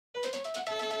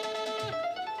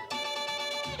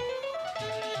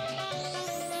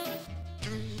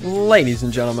Ladies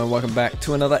and gentlemen, welcome back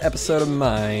to another episode of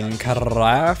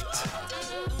Minecraft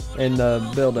in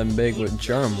the Building Big with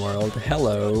Jerm world.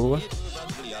 Hello.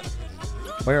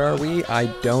 Where are we? I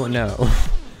don't know.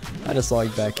 I just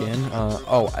logged back in.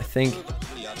 Oh, I think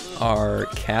our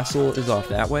castle is off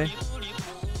that way.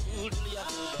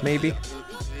 Maybe.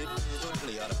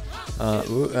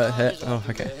 Oh,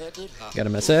 okay. Got a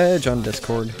message on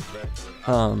Discord.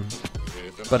 You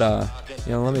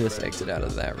know, let me just exit out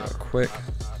of that real quick.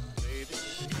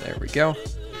 There we go.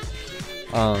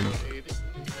 Yeah,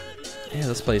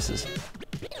 this place is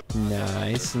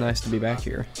nice. Nice to be back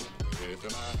here.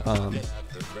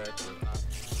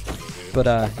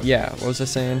 Yeah, what was I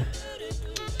saying?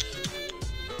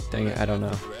 Dang it, I don't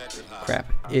know.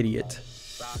 Crap. Idiot.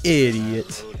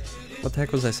 Idiot. What the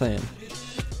heck was I saying?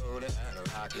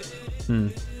 I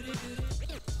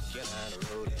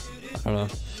don't know.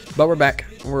 But we're back.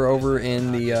 We're over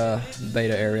in the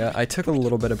beta area. I took a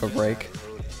little bit of a break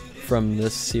from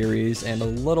this series and a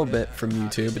little bit from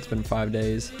YouTube. It's been 5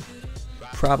 days.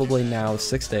 Probably now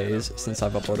 6 days since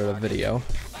I've uploaded a video.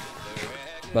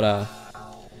 But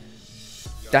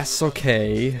that's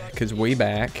okay, because we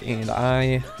back and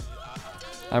I'm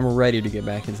ready to get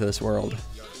back into this world.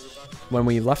 When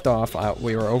we left off,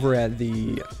 we were over at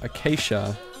the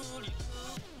acacia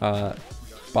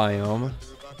biome.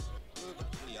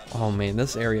 Oh man,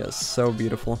 this area is so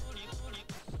beautiful.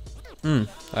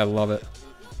 I love it.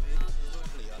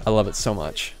 I love it so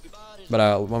much.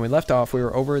 But when we left off, we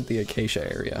were over at the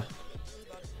acacia area.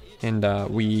 And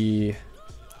we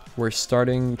were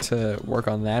starting to work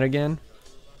on that again.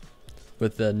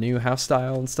 With the new house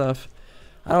style and stuff.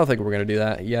 I don't think we're going to do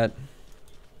that yet.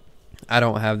 I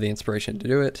don't have the inspiration to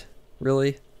do it,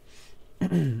 really.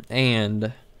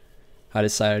 And I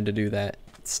decided to do that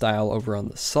style over on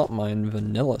the salt mine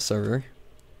vanilla server.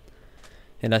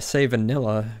 And I say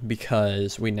vanilla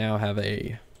because we now have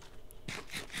a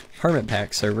hermit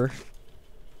pack server,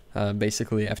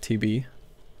 basically FTB.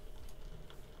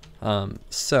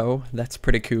 So that's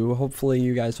pretty cool. Hopefully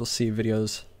you guys will see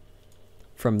videos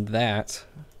from that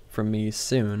from me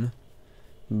soon,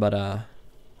 but I'm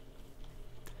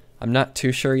not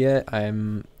too sure yet. I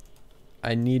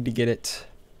need to get it.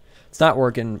 It's not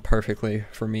working perfectly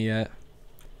for me yet.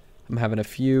 I'm having a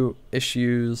few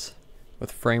issues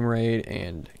with frame rate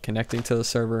and connecting to the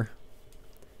server,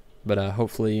 but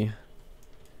hopefully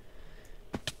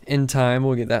in time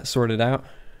we'll get that sorted out.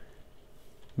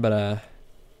 But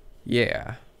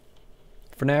yeah,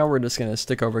 for now we're just gonna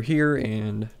stick over here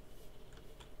and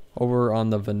over on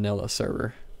the vanilla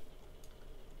server.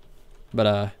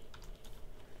 But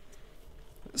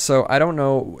so I don't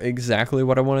know exactly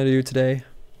what I want to do today.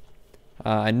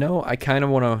 I know I kind of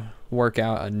want to work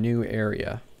out a new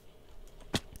area,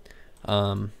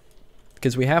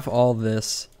 because we have all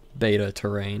this beta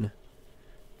terrain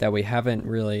that we haven't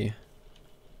really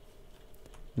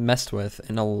messed with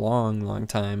in a long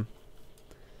time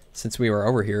since we were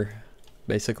over here,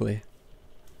 basically,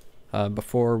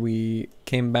 before we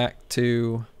came back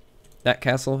to that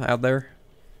castle out there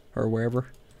or wherever.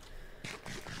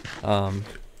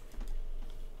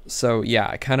 So yeah,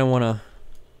 I kind of want to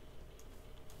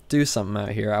do something out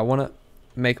here. I want to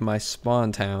make my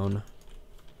spawn town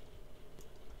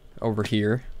over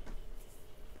here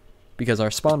because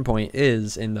our spawn point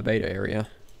is in the beta area.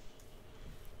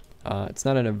 It's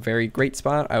not in a very great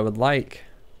spot.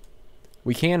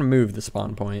 We can move the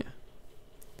spawn point.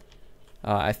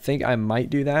 I think I might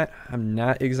do that. I'm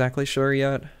not exactly sure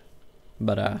yet,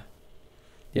 but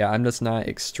yeah, I'm just not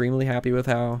extremely happy with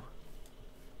how,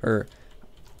 or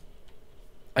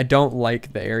I don't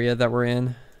like the area that we're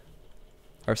in,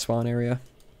 our spawn area.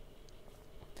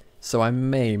 So I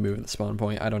may move the spawn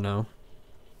point. I don't know.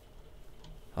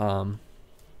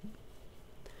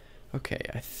 Okay,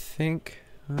 I think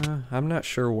I'm not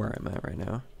sure where I'm at right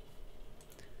now.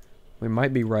 We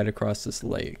might be right across this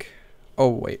lake. Oh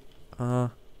wait.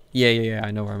 Yeah,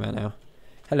 I know where I'm at now.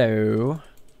 Hello.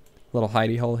 Little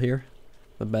hidey hole here.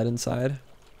 The bed inside.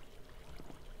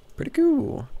 Pretty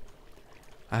cool.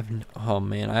 Oh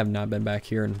man, I have not been back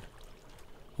here in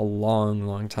a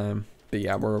long time. But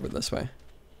yeah, we're over this way.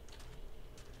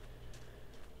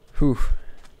 Whew.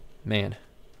 Man.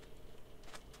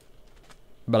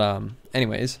 But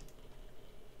anyways.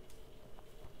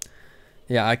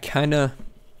 Yeah,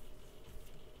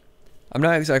 I'm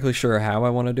not exactly sure how I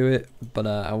want to do it, but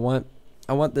I want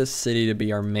this city to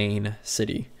be our main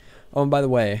city. Oh, and by the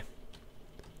way,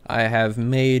 I have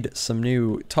made some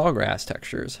new tall grass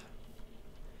textures.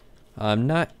 I'm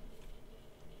not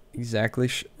exactly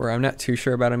I'm not too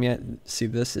sure about them yet. See,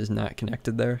 this is not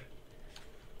connected there.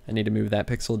 I need to move that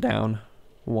pixel down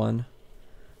one.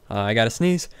 I gotta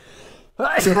sneeze.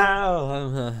 I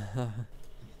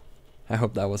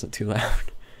hope that wasn't too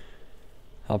loud.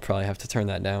 I'll probably have to turn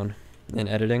that down in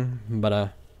editing,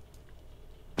 but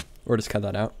or just cut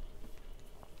that out.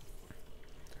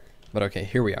 But okay,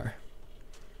 here we are.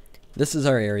 This is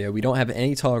our area. We don't have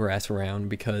any tall grass around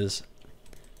because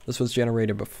this was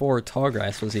generated before tall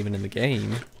grass was even in the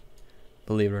game,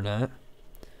 believe it or not.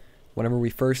 Whenever we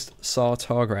first saw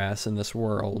tall grass in this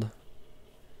world,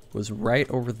 was right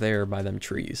over there by them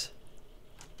trees.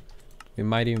 We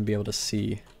might even be able to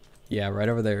see, yeah, right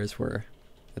over there is where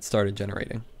it started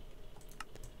generating.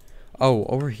 Oh,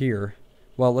 over here.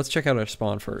 Well, let's check out our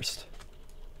spawn first.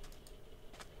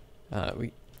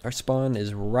 Our spawn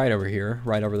is right over here,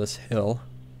 right over this hill.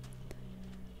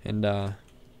 And, you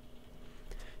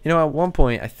know, at one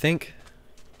point, I think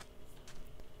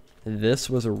this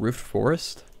was a roofed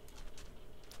forest.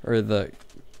 Or the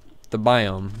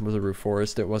biome was a roof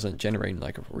forest. It wasn't generating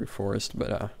like a roof forest,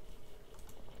 but,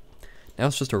 now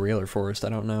it's just a regular forest. I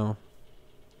don't know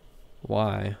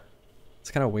why.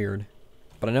 It's kind of weird.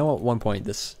 But I know at one point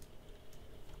the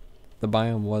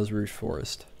biome was roof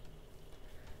forest.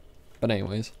 But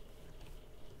anyways.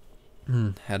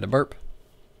 Had to burp.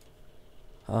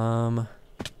 I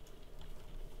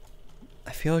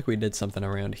feel like we did something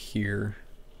around here.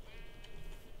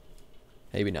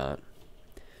 Maybe not.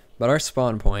 But our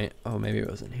spawn point, oh, maybe it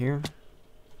wasn't here.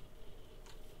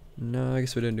 No, I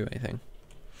guess we didn't do anything.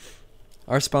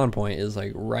 Our spawn point is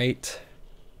like right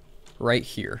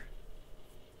here.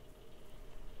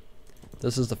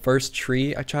 This is the first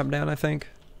tree I chopped down, I think.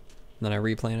 And then I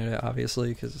replanted it, obviously,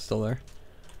 because it's still there.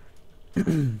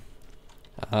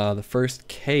 The first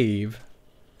cave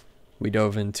we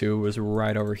dove into was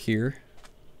right over here.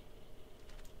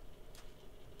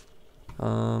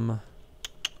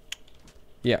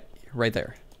 Yeah, right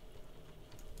there.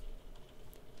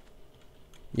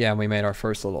 Yeah, we made our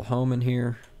first little home in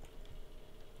here.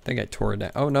 I think I tore it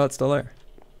down. Oh, no, it's still there.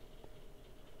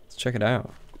 Let's check it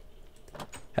out.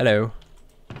 Hello.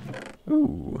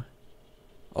 Ooh.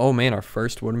 Oh, man, our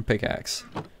first wooden pickaxe.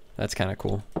 That's kind of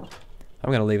cool. I'm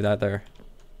going to leave that there.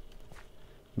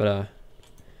 But,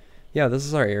 yeah, this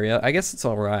is our area. I guess it's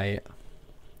alright.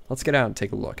 Let's get out and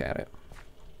take a look at it.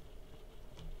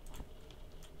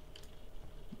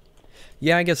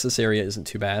 Yeah, I guess this area isn't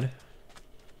too bad.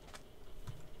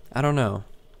 I don't know.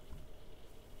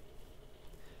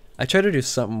 I tried to do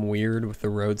something weird with the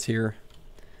roads here.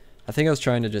 I think I was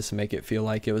trying to just make it feel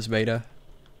like it was beta,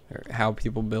 or how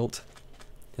people built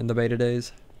in the beta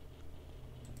days.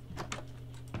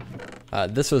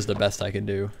 This was the best I could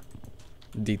do,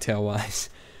 detail-wise,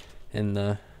 in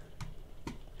the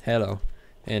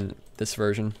in this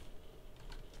version.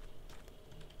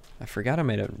 I forgot I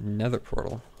made a nether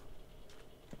portal.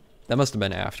 That must have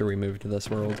been after we moved to this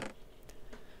world.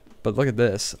 But look at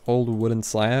this, old wooden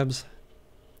slabs.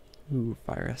 Ooh,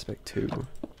 fire aspect 2.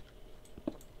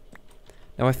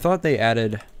 Now I thought they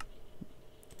added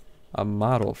a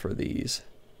model for these.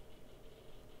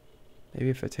 Maybe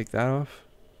if I take that off.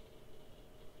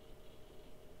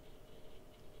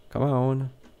 Come on.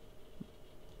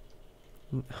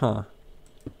 Huh.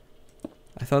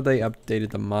 I thought they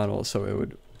updated the model so it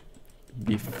would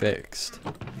be fixed.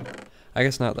 I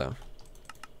guess not though.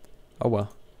 Oh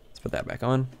well. Let's put that back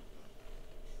on.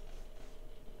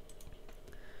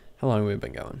 How long have we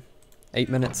been going? 8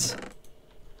 minutes?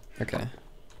 Okay.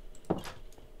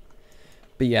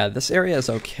 But yeah, this area is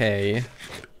okay.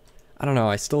 I don't know,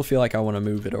 I still feel like I want to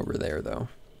move it over there though.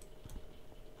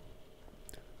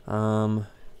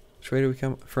 Which way do we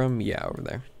come from? Yeah, over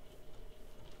there.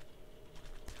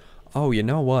 Oh, you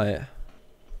know what?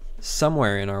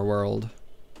 Somewhere in our world,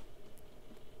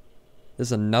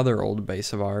 there's another old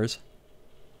base of ours.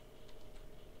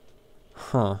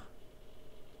 Huh.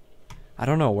 I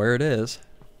don't know where it is.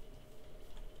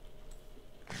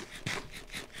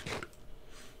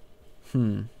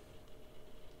 It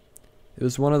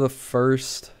was one of the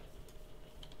first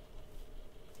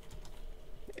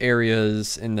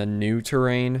areas in the new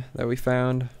terrain that we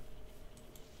found.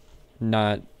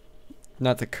 Not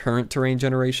the current terrain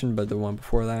generation, but the one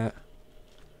before that.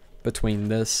 Between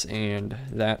this and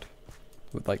that,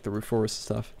 with like the roof forest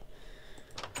stuff.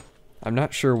 I'm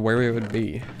not sure where it would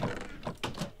be.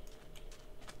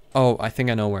 Oh, I think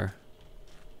I know where.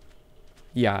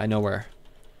 Yeah, I know where.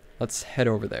 Let's head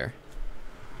over there.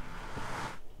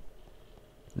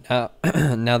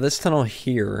 Now this tunnel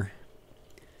here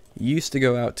used to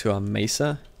go out to a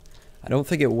mesa. I don't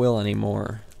think it will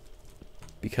anymore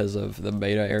because of the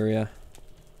beta area.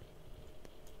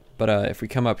 But if we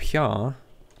come up here,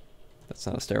 that's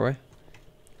not a stairway.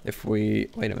 If we,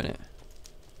 wait a minute.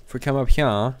 If we come up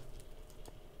here,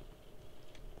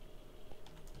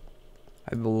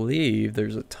 I believe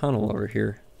there's a tunnel over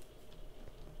here.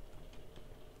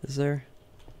 Is there?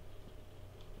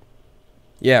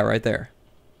 Yeah, right there.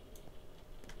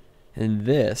 And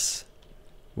this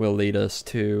will lead us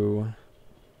to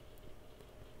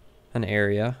an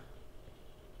area.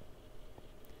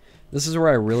 This is where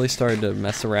I really started to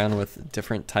mess around with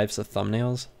different types of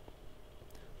thumbnails.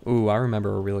 Ooh, I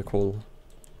remember a really cool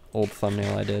old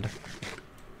thumbnail I did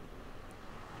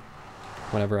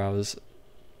whenever I was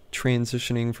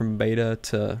transitioning from beta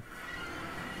to...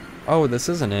 Oh, this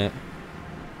isn't it.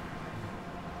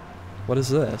 What is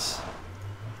this?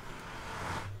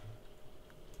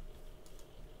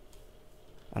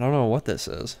 I don't know what this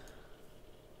is.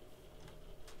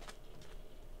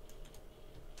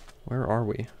 Where are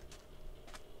we?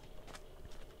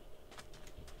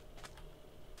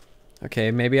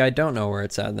 Okay, maybe I don't know where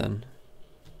it's at then.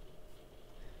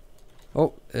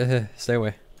 Oh, stay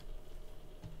away.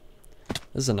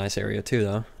 This is a nice area too,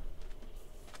 though.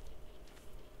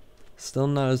 Still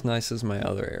not as nice as my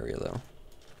other area, though.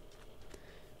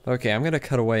 Okay, I'm gonna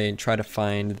cut away and try to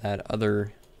find that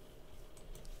other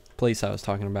place I was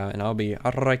talking about, and I'll be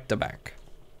right back.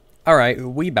 Alright,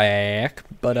 we back,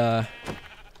 but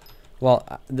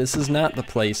well, this is not the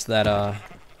place that I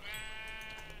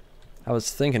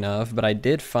was thinking of, but I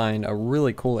did find a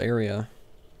really cool area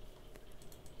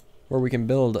where we can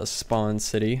build a spawn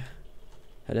city.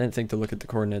 I didn't think to look at the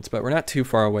coordinates, but we're not too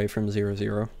far away from 0,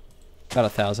 0. About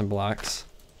 1,000 blocks.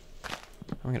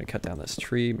 I'm gonna cut down this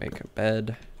tree, make a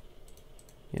bed.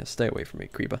 Yeah, stay away from me,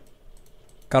 creeper.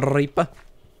 Creeper.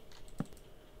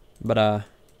 But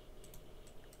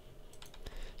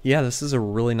yeah, this is a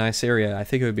really nice area. I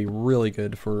think it would be really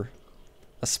good for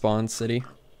a spawn city.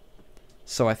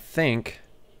 So I think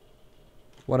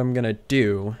what I'm gonna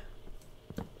do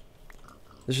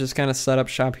is just kind of set up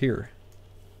shop here.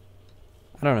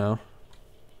 I don't know.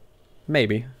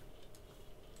 Maybe.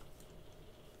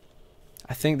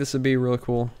 I think this would be a really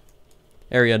cool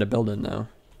area to build in though.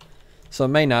 So it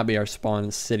may not be our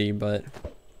spawn city, but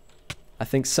I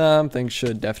think something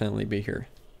should definitely be here.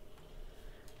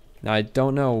 Now I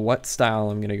don't know what style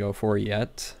I'm gonna go for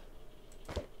yet.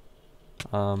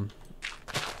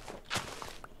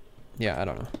 Yeah, I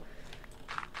don't know.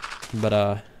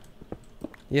 But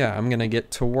yeah, I'm gonna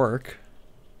get to work.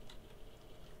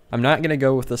 I'm not gonna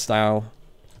go with the style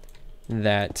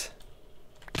that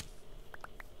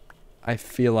I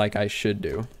feel like I should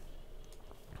do,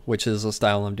 which is the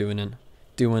style I'm doing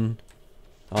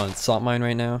on Salt Mine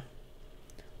right now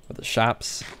with the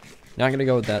shops. Not gonna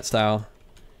go with that style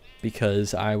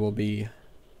because I will be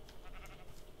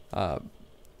I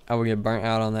will get burnt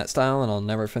out on that style, and I'll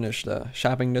never finish the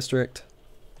shopping district,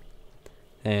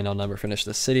 and I'll never finish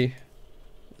the city.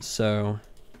 So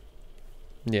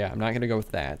yeah, I'm not gonna go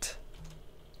with that.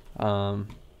 Not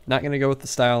gonna go with the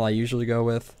style I usually go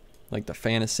with, like the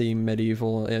fantasy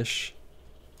medieval-ish,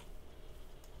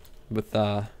 with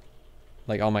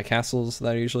like all my castles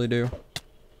that I usually do.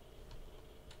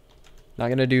 Not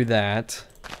gonna do that.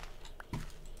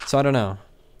 So I don't know.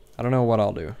 I don't know what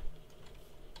I'll do.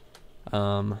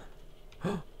 Oh,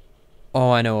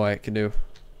 I know what I could do.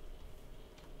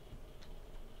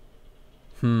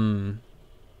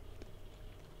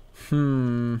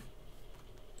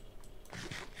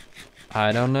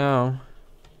 I don't know.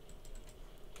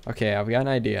 Okay, I've got an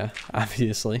idea,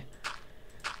 obviously.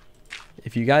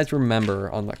 If you guys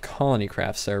remember on the Colony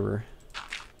Craft server,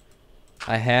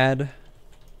 I had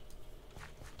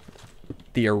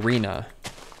the arena,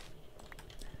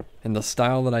 and the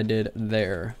style that I did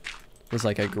there was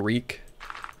like a Greek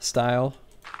style.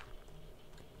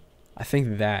 I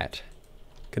think that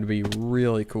could be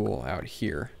really cool out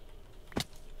here.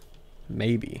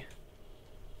 Maybe.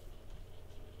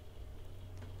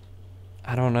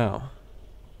 I don't know.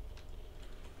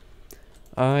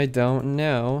 I don't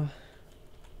know.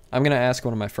 I'm gonna ask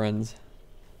one of my friends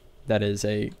that is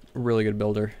a really good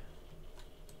builder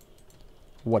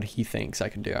what he thinks I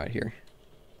can do out here.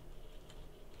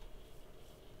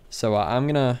 So I'm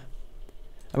gonna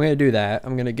do that.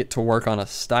 I'm gonna get to work on a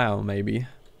style, maybe.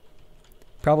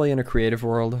 Probably in a creative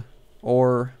world,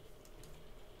 or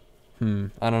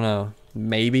I don't know.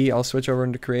 Maybe I'll switch over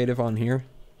into creative on here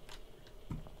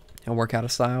and work out a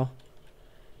style.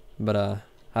 But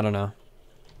I don't know.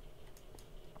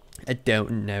 I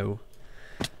don't know.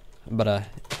 But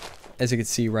as you can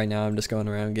see right now, I'm just going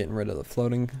around getting rid of the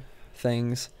floating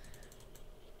things.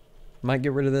 Might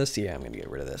get rid of this. Yeah, I'm gonna get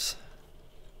rid of this.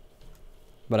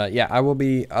 But yeah, I will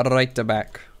be right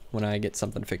back when I get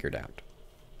something figured out.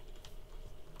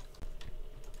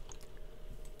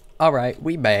 Alright,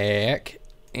 we back.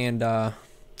 And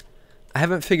I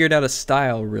haven't figured out a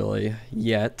style really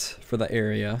yet for the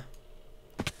area,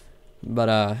 but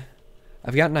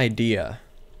I've got an idea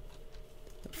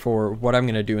for what I'm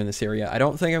gonna do in this area. I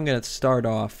don't think I'm gonna start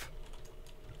off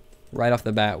right off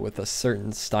the bat with a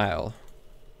certain style.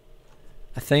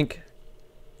 I think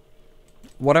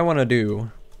what I want to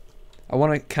do, I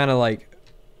want to kind of like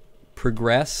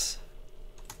progress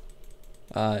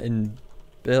in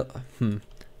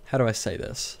how do I say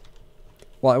this?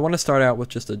 Well, I want to start out with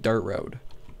just a dirt road,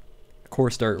 a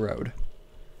coarse dirt road,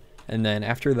 and then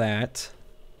after that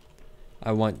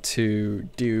I want to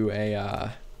do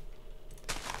a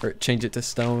or change it to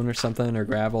stone or something, or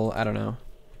gravel, I don't know,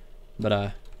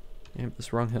 but yeah,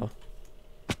 this wrong hill.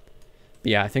 But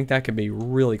yeah, I think that could be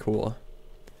really cool.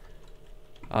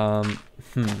 I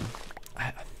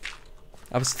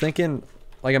was thinking,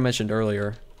 like I mentioned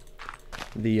earlier,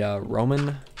 the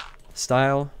Roman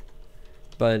style,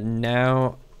 but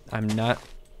now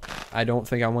I don't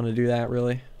think I want to do that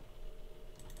really.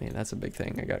 Man, that's a big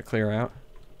thing I gotta clear out.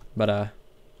 But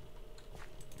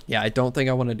yeah, I don't think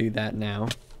I want to do that now.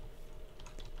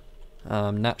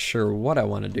 I'm not sure what I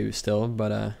want to do still,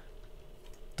 but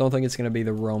don't think it's gonna be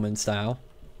the Roman style.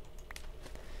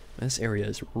 This area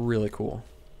is really cool.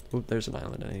 Oop, there's an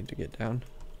island I need to get down.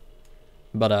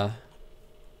 But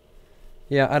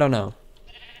yeah, I don't know.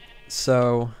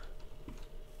 So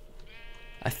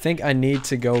I think I need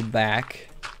to go back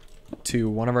to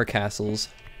one of our castles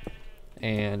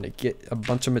and get a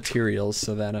bunch of materials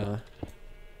so that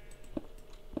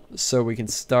so we can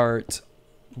start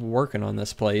working on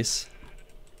this place.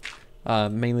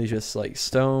 Mainly just like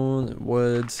stone,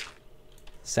 woods,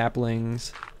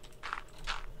 saplings,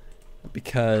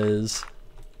 because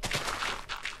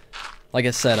like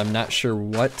I said, I'm not sure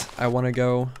what I want to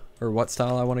go, or what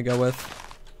style I want to go with.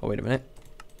 Oh, wait a minute.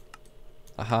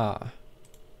 Aha.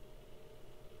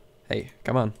 Hey,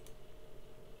 come on.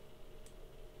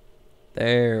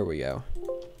 There we go.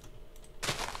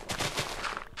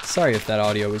 Sorry if that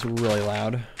audio was really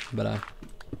loud, but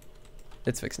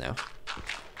it's fixed now.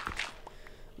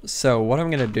 So what I'm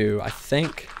gonna do, I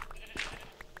think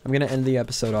I'm gonna end the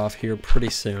episode off here pretty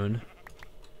soon.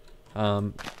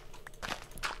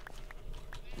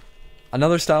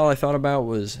 Another style I thought about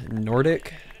was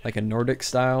Nordic, like a Nordic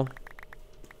style,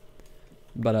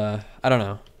 but I don't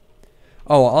know.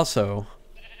 Oh, also,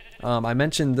 I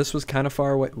mentioned this was kind of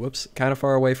far away. Whoops, kind of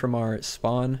far away from our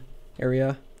spawn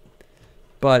area.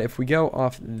 But if we go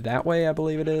off that way, I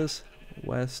believe it is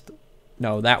west.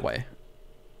 No, that way.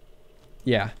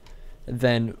 Yeah,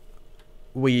 then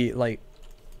we like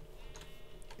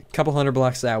a couple hundred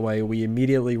blocks that way. We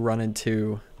immediately run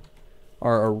into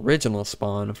our original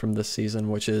spawn from this season,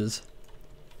 which is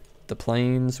the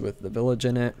plains with the village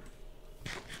in it,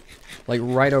 like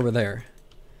right over there.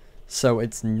 So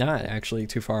it's not actually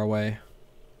too far away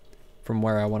from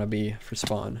where I want to be for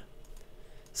spawn.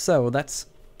 So that's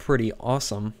pretty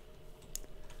awesome.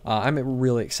 I'm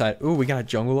really excited. Ooh, we got a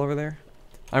jungle over there.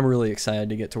 I'm really excited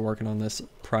to get to working on this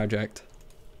project.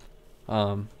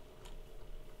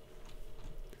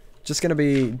 Just gonna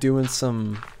be doing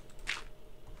some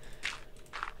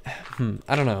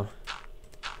I don't know.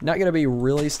 Not gonna be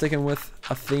really sticking with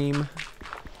a theme.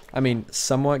 I mean,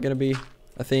 somewhat gonna be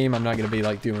a theme. I'm not gonna be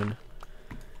like doing,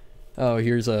 oh,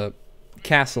 here's a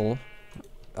castle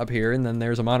up here and then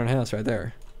there's a modern house right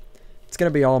there. It's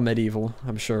gonna be all medieval,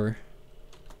 I'm sure,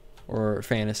 or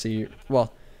fantasy.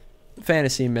 Well,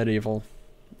 fantasy, medieval,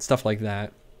 stuff like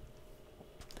that.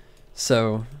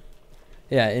 So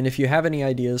yeah, and if you have any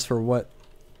ideas for what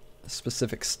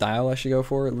specific style I should go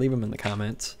for, leave them in the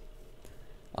comments.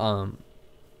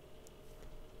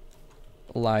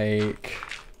 Like,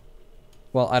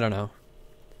 well, I don't know.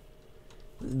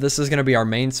 This is gonna be our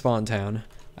main spawn town.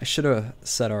 I should have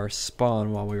set our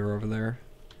spawn while we were over there,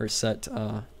 or set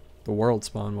the world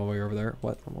spawn while we were over there.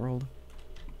 What, the world?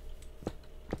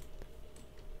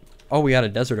 Oh, we got a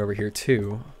desert over here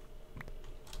too,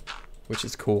 which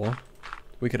is cool.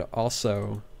 We could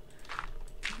also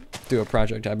do a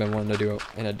project I've been wanting to do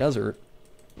in a desert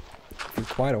for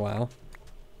quite a while.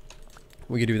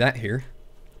 We could do that here.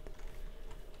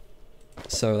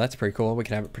 So that's pretty cool. We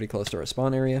can have it pretty close to our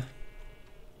spawn area.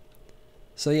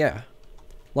 So yeah,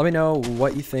 let me know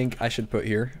what you think I should put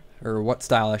here, or what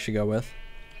style I should go with.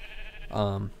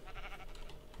 There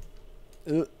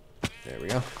we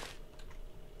go.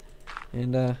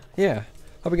 And yeah,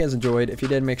 hope you guys enjoyed. If you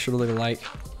did, make sure to leave a like.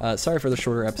 Sorry for the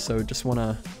shorter episode. Just want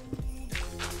to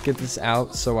get this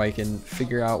out so I can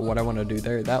figure out what I want to do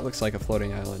there. That looks like a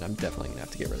floating island. I'm definitely gonna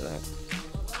have to get rid of that.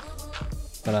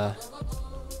 But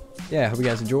yeah, hope you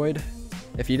guys enjoyed.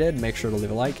 If you did, make sure to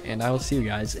leave a like, and I will see you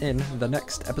guys in the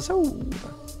next episode.